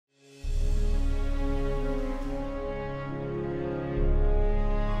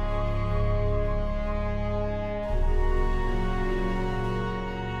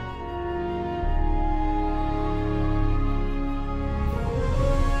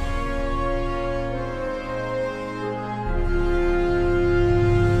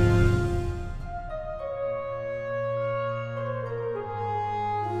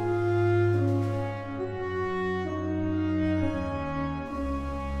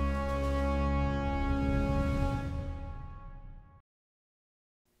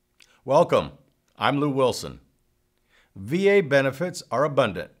Welcome. I'm Lou Wilson. VA benefits are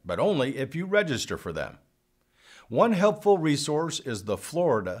abundant, but only if you register for them. One helpful resource is the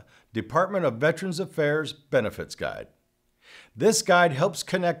Florida Department of Veterans Affairs Benefits Guide. This guide helps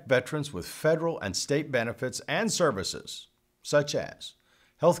connect veterans with federal and state benefits and services, such as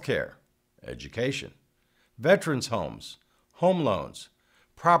health care, education, veterans' homes, home loans,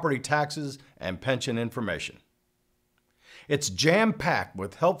 property taxes, and pension information. It's jam-packed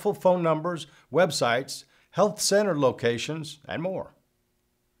with helpful phone numbers, websites, health center locations, and more.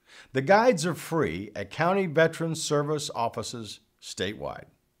 The guides are free at County Veterans Service offices statewide.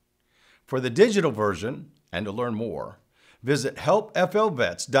 For the digital version, and to learn more, visit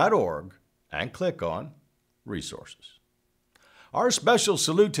helpflvets.org and click on Resources. Our special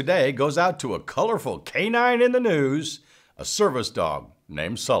salute today goes out to a colorful canine in the news, a service dog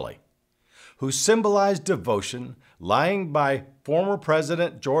named Sully, who symbolized devotion lying by former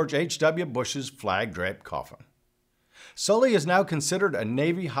President George H.W. Bush's flag-draped coffin. Sully is now considered a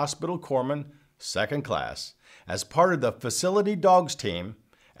Navy Hospital Corpsman, second class, as part of the Facility Dogs team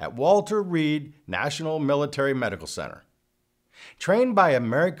at Walter Reed National Military Medical Center. Trained by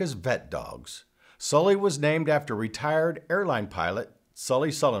America's Vet Dogs, Sully was named after retired airline pilot Sully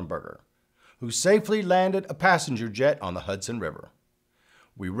Sullenberger, who safely landed a passenger jet on the Hudson River.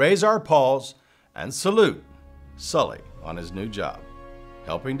 We raise our paws and salute Sully on his new job,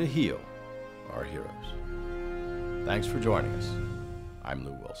 helping to heal our heroes. Thanks for joining us. I'm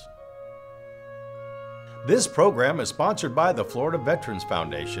Lou Wilson. This program is sponsored by the Florida Veterans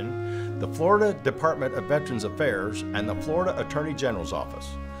Foundation, the Florida Department of Veterans Affairs, and the Florida Attorney General's Office.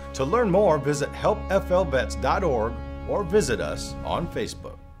 To learn more, visit helpflvets.org or visit us on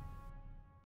Facebook.